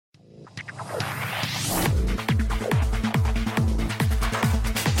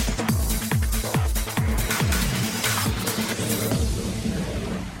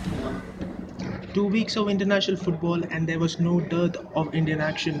weeks of international football, and there was no dearth of Indian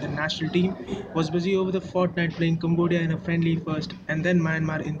action. The national team was busy over the fortnight playing Cambodia in a friendly first, and then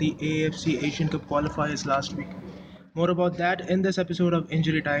Myanmar in the AFC Asian Cup qualifiers last week. More about that in this episode of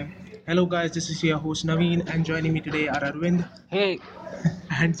Injury Time. Hello, guys, this is your host Naveen, and joining me today are Arvind Hey,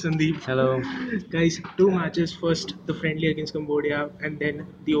 and Sandeep. hello. Guys, two matches first the friendly against Cambodia, and then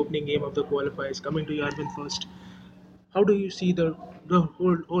the opening game of the qualifiers. Coming to you, Arvind, first. How do you see the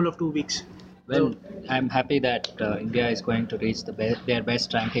whole of 2 weeks? Well, I'm happy that India is going to reach their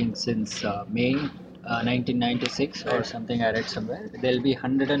best ranking since May 1996 or something. I read somewhere. They'll be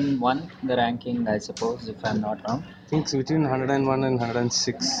 101 in the ranking, I suppose, if I'm not wrong. I think it's between 101 and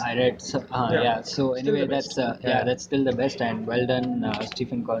 106. I read, so, Yeah, yeah. So still anyway, the best. that's still the best, and well done,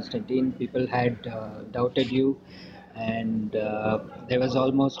 Stephen Constantine. People had doubted you, and there was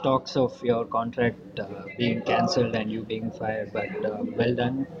almost talks of your contract being cancelled and you being fired. But well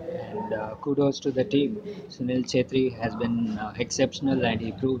done, and kudos to the team. Sunil Chetri has been exceptional, and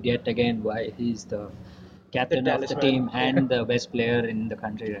he proved yet again why he's the captain of the talisman. team and the best player in the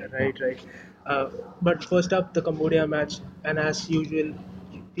country right now. Right. But first up, the Cambodia match, and as usual,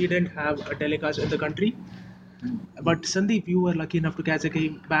 we didn't have a telecast in the country. But Sandeep, you were lucky enough to catch a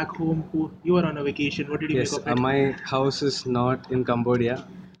game back home. You were on a vacation. What did you Yes, make of it? my house is not in Cambodia.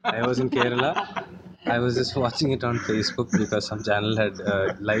 I was in Kerala. I was just watching it on Facebook because some channel had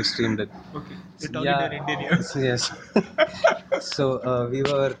live streamed it. Okay, you're talking Yeah. to an Indian here. So, yes. So we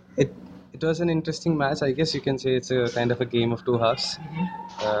were. It was an interesting match. I guess you can say it's a kind of a game of two halves.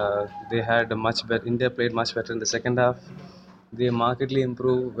 They had a much better. India played much better in the second half. They markedly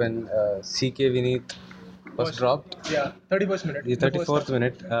improved when CK Vineet was dropped. Yeah, 31st minute. The 34th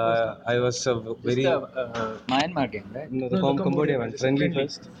minute. I was very. It's the Myanmar game, right? No, the No, the Cambodia Cambodia one. match, Friendly friendly.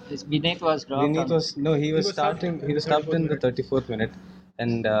 first. Vinay was dropped. Vineet on- was no. He was was starting. subbed He was in the stopped in the 34th minute,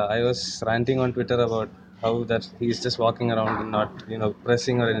 and I was ranting on Twitter about how that he's just walking around and not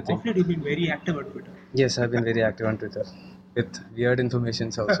pressing or anything. Of late, you've been very active on Twitter. Yes, I've been very active on Twitter with weird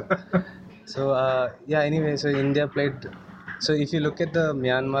informations also. So yeah. Anyway, so India played. So if you look at the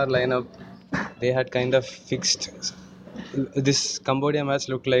Myanmar lineup, they had kind of fixed. This Cambodia match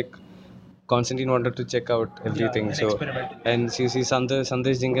looked like Constantine wanted to check out everything. an So experiment. and you see Sandesh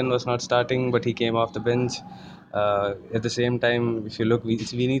Jingan was not starting, but he came off the bench. At the same time, if you look,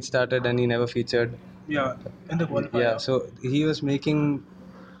 Vineet started and he never featured. Yeah, in the qualifier. Yeah, so he was making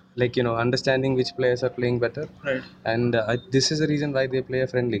understanding which players are playing better, Right. and this is the reason why they play a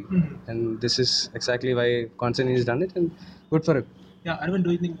friendly, Mhm. and this is exactly why Constantine has done it, and good for it. Yeah, Arvind,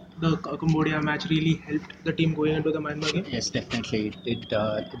 do you think the Cambodia match really helped the team going into the Myanmar game? Yes, definitely.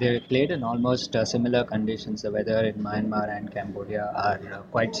 They played in almost similar conditions. The weather in Myanmar and Cambodia are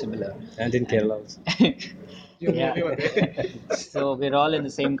quite similar. And in Kerala also. Yeah. So we're all in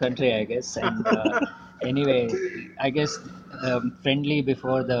the same country, I guess. And anyway, I guess friendly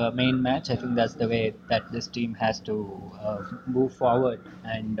before the main match. I think that's the way that this team has to move forward.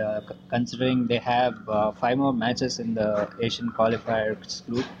 And considering they have 5 more matches in the Asian qualifiers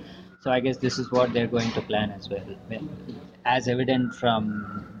group, so I guess this is what they're going to plan as well. As evident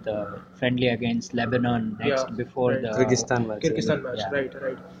from the friendly against Lebanon next Yeah, before right. the Kyrgyzstan match. Kyrgyzstan match, Yeah.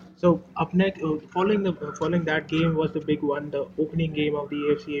 right. So up next, following that game was the big one, the opening game of the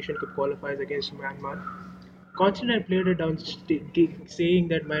AFC Asian Cup qualifiers against Myanmar. Constantine played it down, saying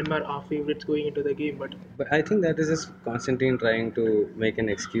that Myanmar are favourites going into the game, but But I think that is just Constantine trying to make an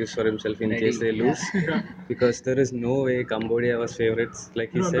excuse for himself in Ready. case they lose, because there is no way Cambodia was favorites.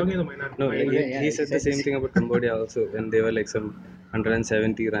 Like he no, I'm said, talking about Myanmar. no, Yeah, he he said the said same this. thing about Cambodia also when they were like some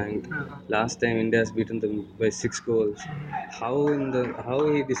 170 ranked. Uh-huh. Last time India has beaten them by 6 goals. How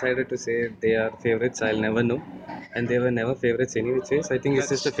he decided to say they are favorites, I'll never know, and they were never favorites anyway. I think it's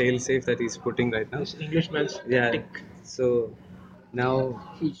just a fail safe that he's putting right now. This Englishman's Yeah. tactic. So now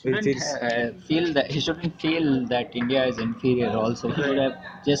He it shouldn't feel that India is inferior. Also, he would have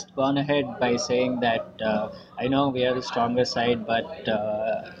just gone ahead by saying that I know we are the stronger side, but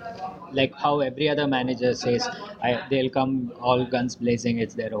like how every other manager says, they'll come all guns blazing.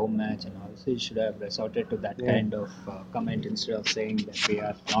 It's their home match, and all. So he should have resorted to that Yeah. kind of comment instead of saying that we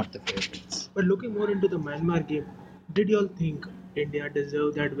are not the favorites. But looking more into the Myanmar game, did you all think India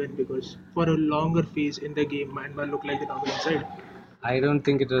deserved that win? Because for a longer phase in the game, Myanmar looked like the dominant side. I don't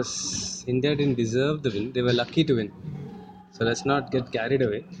think it was India didn't deserve the win. They were lucky to win. So let's not get carried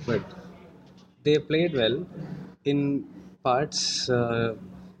away. But they played well. In parts, a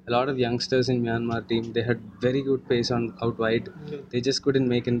lot of youngsters in Myanmar team, they had very good pace on out wide. They just couldn't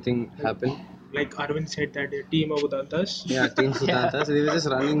make anything happen. Like Arvind said, that a team of Udantas. Yeah, Team Sudanta. So they were just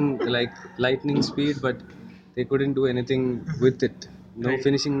running like lightning speed, but they couldn't do anything with it. no Right.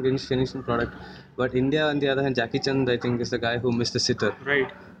 finishing product. But India, on the other hand, Jackie Chand, I think, is the guy who missed the sitter.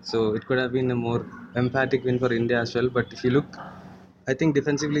 Right. So it could have been a more emphatic win for India as well. But if you look, I think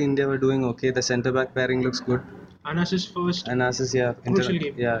defensively India were doing okay. The centre back pairing looks good. Anas's first And Asis, crucial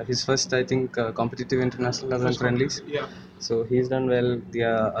game. yeah, his first, I think, competitive international other than First friendlies. yeah. So he's done well. The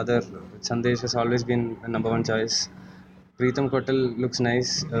other Sandesh has always been a number one choice. Preetham Kotal looks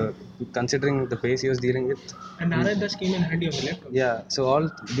nice, considering the pace he was dealing with. And Narayan Das came in handy on the left. Yeah, so all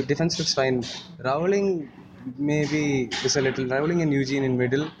the defense looks fine. Rowling maybe is a little. Rowling and Eugene in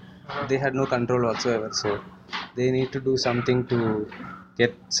middle, they had no control whatsoever. So they need to do something to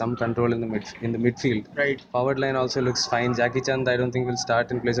get some control in the midfield. Right. Forward line also looks fine. Jackie Chand, I don't think will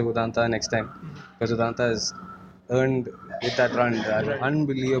start in place of Udanta next time because Udanta has earned with that run.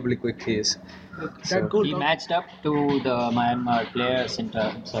 Unbelievably quick he is. That goal He matched up to the Myanmar players in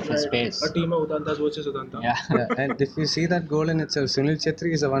terms of his pace. A team of Udantas versus Udanta. Yeah. Yeah, and if you see that goal in itself, Sunil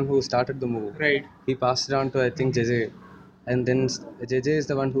Chetri is the one who started the move. Right. He passed it on to, I think, JJ. And then JJ is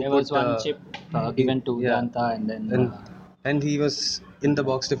the one who There put, was one chip given to yeah. Udanta and then and he was in the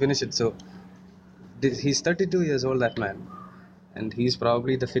box to finish it. So he's 32 years old, that man. And he's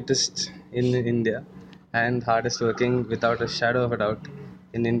probably the fittest in India and hardest working without a shadow of a doubt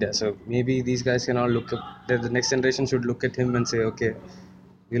in India. So maybe these guys can all look up, the next generation should look at him and say, okay,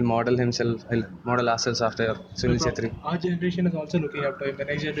 we'll model ourselves after Sunil Chetri. Our generation is also looking after him. The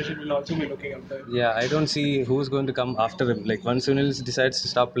next generation will also be looking after him. Yeah, I don't see who's going to come after him. Like once Sunil decides to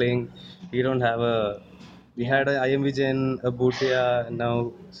stop playing, we don't have a. We had a IM Vijayan, a Bhutia, and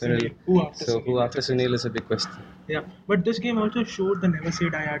now Sunil. Who after Sunil is a big question. Yeah, but this game also showed the never say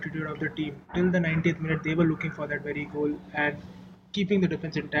die attitude of the team. Till the 90th minute, they were looking for that very goal and keeping the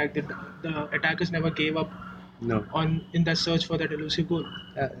defense intact. The attackers never gave up No. in that search for that elusive goal.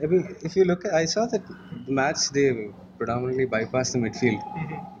 I mean, if you look, I saw that the match they predominantly bypassed the midfield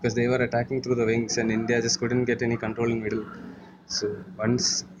because they were attacking through the wings, and India just couldn't get any control in middle. So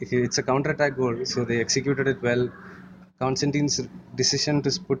it's a counter-attack goal, so they executed it well. Constantine's decision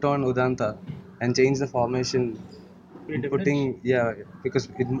to put on Udanta and change the formation, because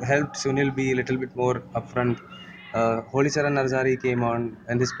it helped Sunil be a little bit more upfront. Holicharan Narzari came on,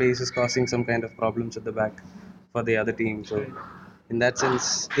 and his pace is causing some kind of problems at the back for the other team. So, in that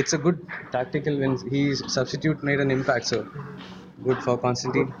sense, it's a good tactical win. His substitute made an impact, so good for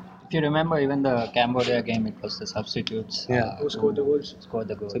Constantine. if you remember even the Cambodia game, it was the substitutes Who scored the goals? scored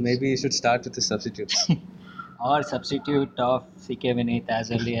the goals. So maybe you should start with the substitutes. Or substitute of CK Vinith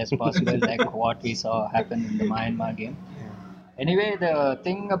as early as possible, like what we saw happen in the Myanmar game. Anyway, the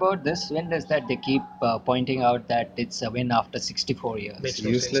thing about this win is that they keep pointing out that it's a win after 64 years. Makes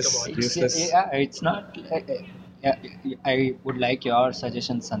no sense, come on. Yeah, it's not. Yeah, I would like your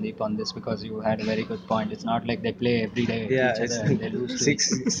suggestion, Sandeep, on this because you had a very good point. It's not like they play every day Yeah, each other and they lose. to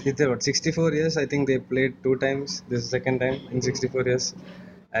it's about 64 years. I think they played 2 times. This is the second time in 64 years,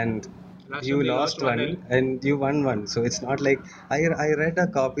 and Last you time they lost lost one 1-0. and you won one. So it's not like I read a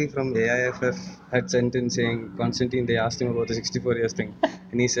copy from AIFF had sent in saying Constantine. They asked him about the 64 years thing,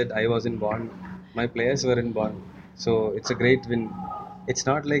 and he said I wasn't born. My players weren't born. So it's a great win. It's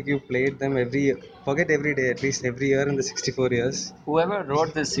not like you played them every year. Forget every day, at least every year in the 64 years. Whoever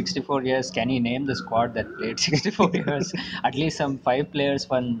wrote this 64 years, can he name the squad that played 64 years? At least some 5 players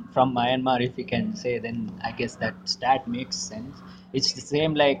from Myanmar, if you can say, then I guess that stat makes sense. It's the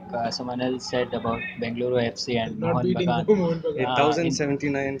same like someone else said about Bengaluru FC and Not Mohan beating Bagan. Mohan Bagan. In Uh,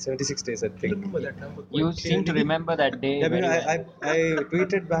 1079, 76 days, I I think. remember that number quite You seem to clearly. remember that day. Yeah, very because well. I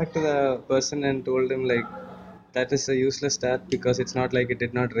tweeted back to the person and told him like that is a useless stat because it's not like it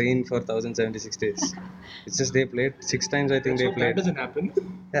did not rain for 1076 days. It's just they played 6 times. I think So they that played. doesn't happen.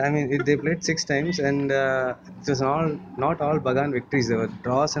 Yeah, I mean they played 6 times and it was not all Bagan victories. There were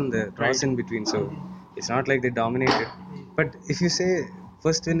draws and the draws in between. So it's not like they dominated. But if you say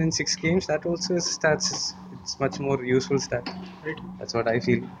first win in 6 games, that also is stats. It's much more useful stat. Right. That's what I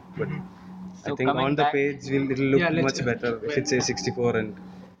feel. But So I think coming on the back- page it'll look Yeah, let's- much better if it says 64 and.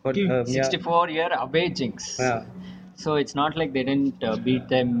 But, Keep 64-year away jinx. Yeah. So it's not like they didn't beat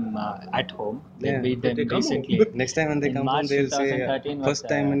them at home. They Yeah, beat but them they come home. recently. Next time when they In come March home, they'll say 2013 was first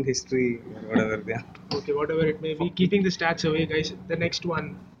time in history, or whatever. Yeah. Okay, whatever it may be. Keeping the stats away, guys. The next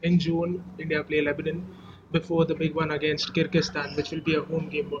one in June, India play Lebanon before the big one against Kyrgyzstan, which will be a home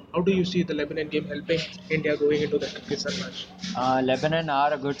game. How do you see the Lebanon game helping India going into the Kyrgyzstan match? Lebanon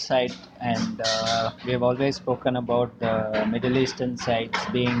are a good side, and we have always spoken about the Middle Eastern sides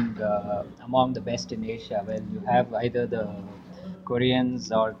being among the best in Asia. Well, you have either the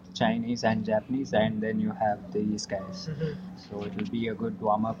Koreans or Chinese and Japanese, and then you have these guys. So it will be a good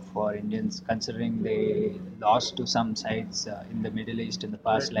warm up for Indians, considering they lost to some sides in the Middle East in the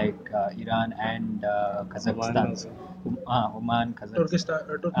past, Right. like Iran and Oman Kazakhstan. also. Oman, Kazakhstan,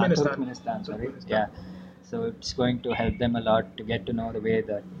 Turkmenistan. Turkmenistan, sorry. Turkmenistan. Yeah. So it's going to help them a lot to get to know the way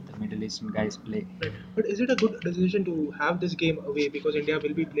that the Middle Eastern guys play. Right. But is it a good decision to have this game away because India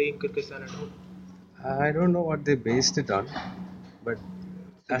will be playing Kyrgyzstan at home? I don't know what they based it on, but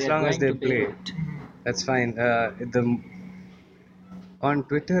So as they're long as going they to be play, it. that's fine. The On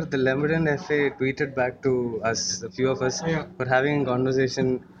Twitter, the Lebanon FA tweeted back to us, a few of us, Yeah. for having a conversation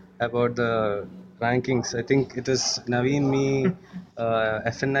about the rankings. I think it was Naveen, me,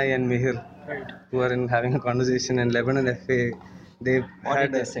 FNI, and Mihir Right. who are in having a conversation. And Lebanon FA, they What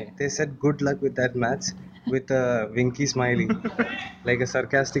did they say? they said good luck with that match with a winky smiley, like a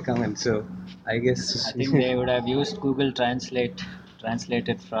sarcastic comment. So I I guess think they would have used Google Translate,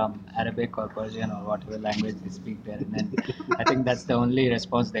 translated from Arabic or Persian or whatever language they speak there, and then I think that's the only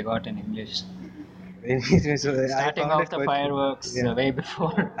response they got in English. so I Starting found off it the quite. fireworks Yeah. way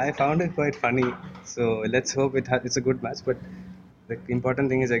before. I found it quite funny. So let's hope it's a good match. But the important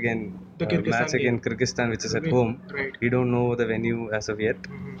thing is again The match Kyrgyzstan game. against Kyrgyzstan, which is at Right. home. Right. We don't know the venue as of yet,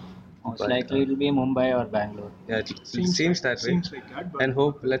 Most but likely it'll be Mumbai or Bangalore. yeah, it like, seems that way. seems like that, but And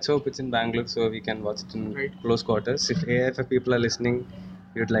let's hope it's in Bangalore so we can watch it in right. close quarters. If AFF people are listening,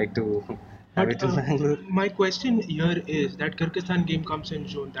 we would like to have But it in Bangalore. my question here is that Kyrgyzstan game comes in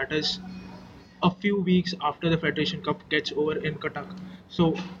June. That is a few weeks after the Federation Cup gets over in Cuttack.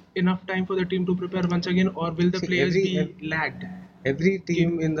 So enough time for the team to prepare once again, or will the See, players be lagged? every team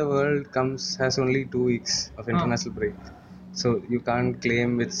Game. in the world has only 2 weeks of Ah. international break, so you can't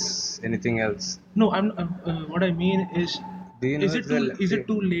claim it's anything else. No, I'm. What I mean Do you know if is it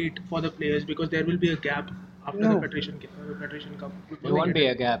too late for the players because there will be a gap after the No, Federation Cup before There they won't get be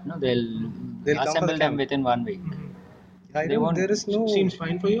it? a gap, no? They'll they'll come for the assemble them camp. within 1 week. I They don't. won't. There is no. Seems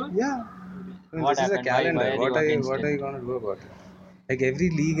fine for you all? Yeah. I mean, What this is a happened? Why calendar. are you against What are it? you gonna do about it? Like every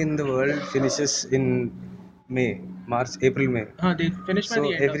league in the world finishes in May, March, April, May. They finish by So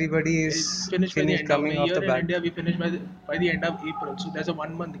the end of everybody is finish by the finished end of coming May. off Here the in back. India, we finish by the end of April. So there's a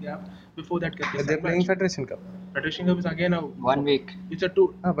 1 month gap before that But they're Kyrgyzstan playing match. Federation Cup. Federation Cup is again a 1 week. it's a two.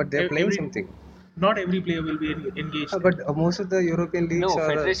 But they're playing Every something. not every player will be engaged. But most of the European leagues No, are.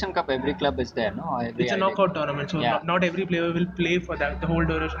 Federation Cup, every club is there, no? Every It's a I league. knockout tournament, so Yeah. not every player will play for that the whole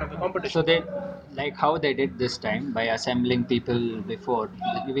duration of the competition. So they, like how they did this time by assembling people before.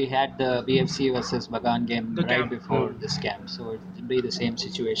 We had the BFC versus Bagan game The right camp. before this camp, so it will be the same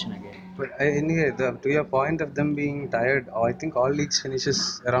situation again. But anyway, to your point of them being tired, I think all leagues finishes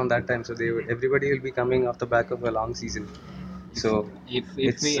around that time, so everybody will be coming off the back of a long season. So If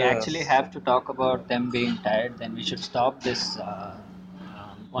it's we actually have to talk about them being tired, then we should stop this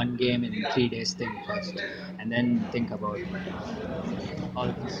one game in 3 days thing first, and then think about all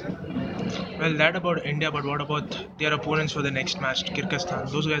this. Well, that about India, but what about their opponents for the next match, Kyrgyzstan?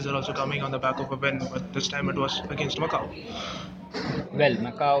 Those guys are also coming on the back of a win, but this time it was against Macau. Well,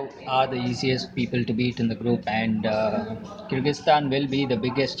 Macau are the easiest people to beat in the group, and Kyrgyzstan will be the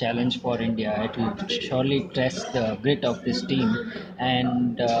biggest challenge for India. It will surely test the grit of this team.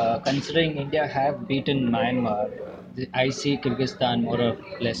 And considering India have beaten Myanmar, I see Kyrgyzstan more or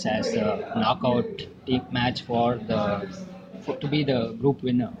less as a knockout team match to be the group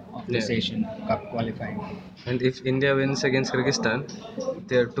winner of this Yeah. Asian Cup qualifying. And if India wins against Kyrgyzstan,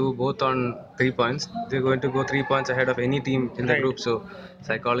 they're both on 3 points. They're going to go 3 points ahead of any team in the Right. group. So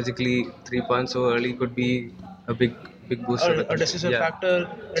psychologically, 3 points so early could be a big boost for the A country. decisive Yeah, factor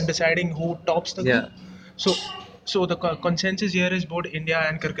in deciding who tops the yeah. group. So, so the consensus here is both India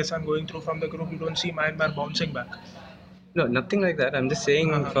and Kyrgyzstan going through from the group. You don't see Myanmar bouncing back. No, nothing like that. I'm just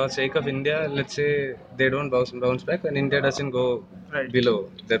saying, Uh-huh. for sake of India, let's say they don't bounce back, and India doesn't go Right. below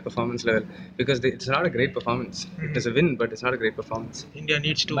their performance level because it's not a great performance. It is a win, but it's not a great performance. India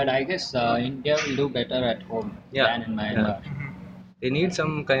needs to. But I guess India will do better at home Yeah, than in Myanmar. Mhm. They need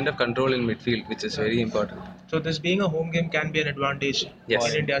some kind of control in midfield, which is very important. So this being a home game can be an advantage Yes,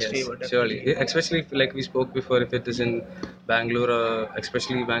 in India's yes, favor. surely. Definitely. Especially like we spoke before, if it is in Bangalore,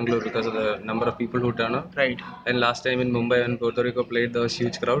 especially Bangalore because of the number of people who turn up. Right. And last time in Mumbai when Puerto Rico played, there was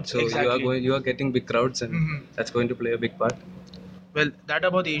huge crowd. So Exactly. you are getting big crowds, and Mhm. that's going to play a big part. Well, that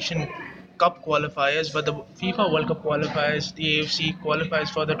about the Asian Cup qualifiers, but the FIFA World Cup qualifiers, the AFC qualifiers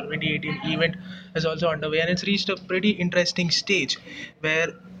for the 2018 event is also underway, and it's reached a pretty interesting stage where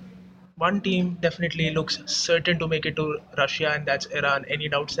one team definitely looks certain to make it to Russia, and that's Iran. Any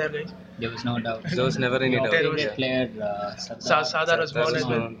doubts there, guys? There was no doubt. There was never any Your doubt. There was- favorite Yeah. player, Sadar That Osman was as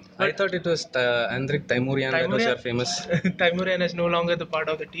well. known. I thought it was Andrik Taimurian that was your famous. Taimurian is no longer the part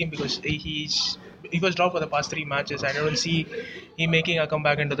of the team because he was dropped for the past 3 matches. I don't see him making a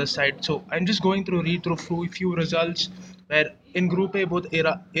comeback into the side. So I'm just read through few results where in Group A both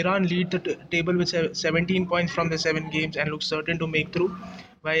Iran lead the table with 17 points from the 7 games and look certain to make through.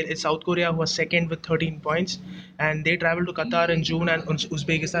 While it's South Korea who was second with 13 points, and they travel to Qatar in June and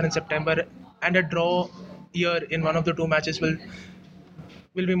Uzbekistan in September, and a draw here in one of the two matches will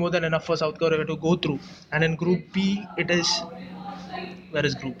be more than enough for South Korea to go through. And in Group B, it is where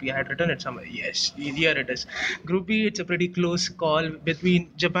is Group B? I had written it somewhere. Yes, here it is. Group B, it's a pretty close call between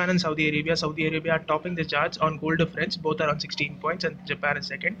Japan and Saudi Arabia. Saudi Arabia are topping the charts on goal difference, both are on 16 points, and Japan is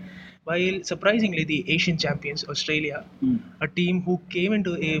second. While surprisingly, the Asian champions, Australia, a team who came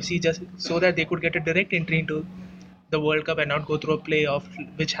into AFC just so that they could get a direct entry into the World Cup and not go through a playoff,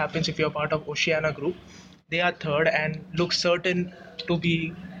 which happens if you're part of Oceania Group. They are third and look certain to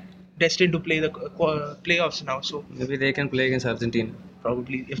be destined to play the playoffs now. So Maybe they can play against Argentina.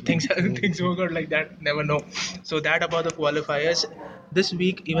 probably if things things work out like that, never know. So that about the qualifiers. This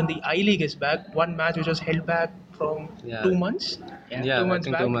week, even the I League is back. One match which was held back from Yeah. 2 months. Yeah. Yeah, 2 months I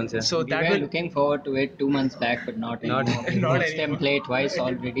think back. 2 months. Yeah. So We that were will looking forward to it 2 months back, but not Not anymore. We Not watched them anymore. play twice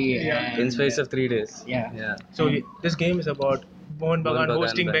already. Yeah. in And, space of 3 days. Yeah. Yeah. so this game is about Mohan Mohan Bagan Bagan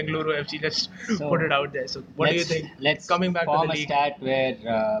hosting back. Bengaluru FC. Let's So, put it out there. So what do you think? Let's Coming back to form the a league. stat where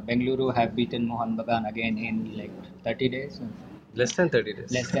Bengaluru have beaten Mohan Bagan again in like 30 days. Less than 30 days.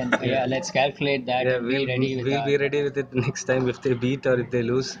 Less than, yeah, let's calculate that Yeah, and be ready with we'll our- be ready with it next time. If they beat or if they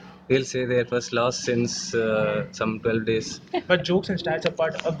lose, we'll say their first loss since some 12 days. But jokes and stats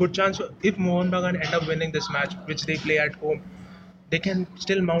apart, a good chance if Mohan Bagan end up winning this match, which they play at home, they can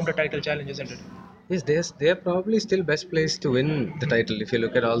still mount a title challenge, isn't it? Yes, they're probably still best placed to win the title if you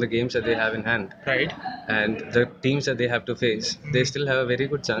look at all the games that they have in hand Right? and the teams that they have to face. They still have a very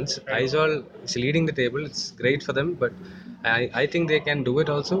good chance. Aizawl is leading the table. It's great for them, but I think they can do it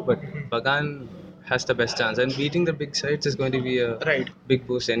also. But Bagan has the best chance, and beating the big sides is going to be a Right. big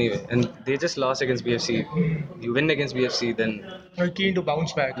boost anyway. And they just lost against BFC. You win against BFC, then We're keen to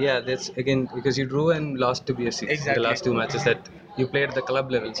bounce back. yeah, that's again because you drew and lost to BFC in Exactly. the last 2 matches that you played at the club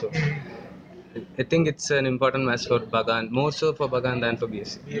level. So I think it's an important match for Bagan, more so for Bagan than for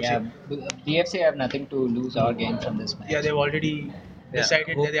BFC. Yeah, BFC have nothing to lose or gain from this match. Yeah, they've already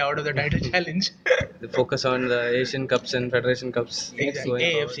decided that they're out of the title challenge. They focus on the Asian Cups and Federation Cups. Exactly.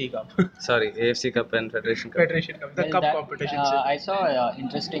 going AFC Cup. forward. Sorry, AFC Cup and Federation Cup. Federation Cup. The Well, cup that- competitions. I saw an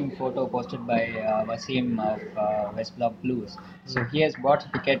interesting photo posted by Wasim of West Block Blues. So he has bought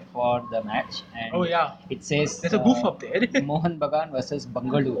a ticket for the match, and Oh, yeah. it says There's a goof up there. Mohan Bagan versus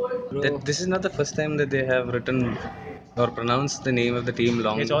Bangalore. This is not the first time that they have written or pronounced the name of the team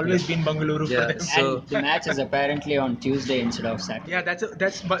long. It's always been Bengaluru Yeah, for them. so- And the match is apparently on Tuesday instead of Saturday. Yeah,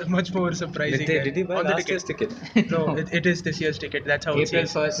 that's much more surprising. Did he buy on the last year's ticket? No, it is this year's ticket. That's how April it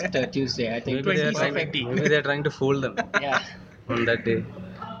is. 1st, Tuesday, I think. Maybe Maybe they're trying to fool them Yeah. on that day.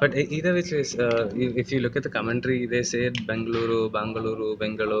 But either which ways, if you look at the commentary, they say Bangalore,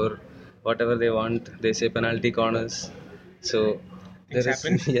 whatever they want. They say penalty corners. So Things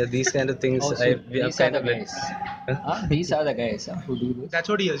happen. yeah, these kind of things. Also, we have these are kind the of let- guys. These are the guys who do this. That's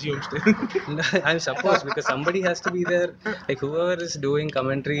what he assumes. I suppose because somebody has to be there. Like whoever is doing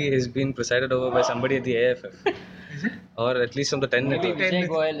commentary is being presided over by somebody at the AFF, or at least from the 10 Maybe network. Vijay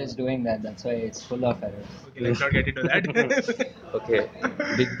Goyal is doing that. That's why it's full of errors. Okay, let's not get into that. Okay,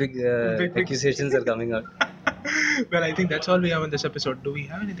 big Big. accusations are coming out. Well, I think that's all we have in this episode. Do we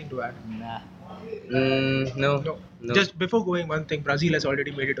have anything to add? Nah. No. No. Just before going, one thing: Brazil has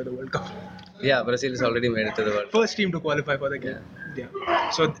already made it to the World Cup. Yeah, Brazil has already made it to the World Cup. First team to qualify for the game. Yeah.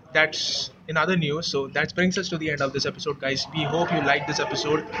 So that's in other news. So that brings us to the end of this episode, guys. We hope you liked this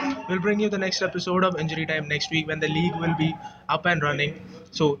episode. We'll bring you the next episode of Injury Time next week when the league will be up and running.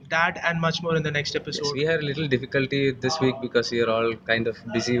 So that and much more in the next episode. Yes, we had a little difficulty this week because we are all kind of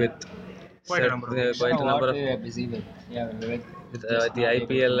busy with Quite a number of things. quite a number what of we were busy with. Yeah, we were with, just the not able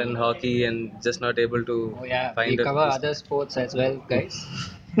IPL to- and hockey and just not able to Oh yeah, find we a- cover other sports as well, guys.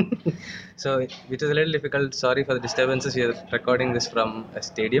 So it was a little difficult. Sorry for the disturbances. We are recording this from a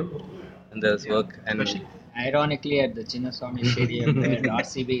stadium and there's work and Especially- Ironically, at the Chinnaswamy Stadium where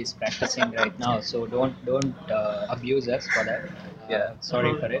RCB is practicing right now, so don't abuse us for that. Yeah.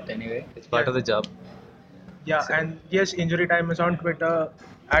 Sorry for it anyway. it's part of the job. Yeah, and yes, Injury Time is on Twitter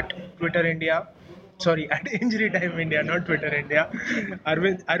at Twitter India. Sorry, at Injury Time India, not Twitter India.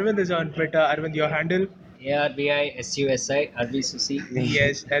 Arvind is on Twitter. Arvind, your handle? ARBI SUSI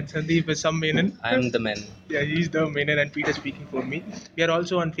Yes, and Sandeep is some Menon. I'm the man. Yeah, he's the Menon and Peter speaking for me. We are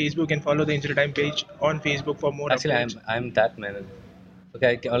also on Facebook and follow the Injury Time page on Facebook for more Actually, updates. I'm that man.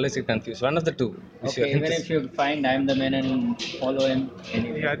 Okay, I always get confused. One of the two. Which you are Okay, even if interested. you find I'm the man and follow him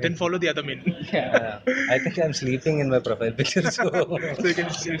anyway. Yeah, then follow the other Menon. Yeah. I think I'm sleeping in my profile picture, so So you can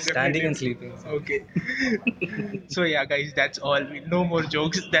standing definitely. and sleeping. Okay. So yeah, guys, that's all. No more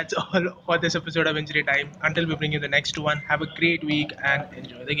jokes. That's all for this episode of Injury Time. Until we bring you the next one, have a great week and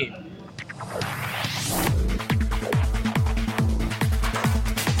enjoy the game.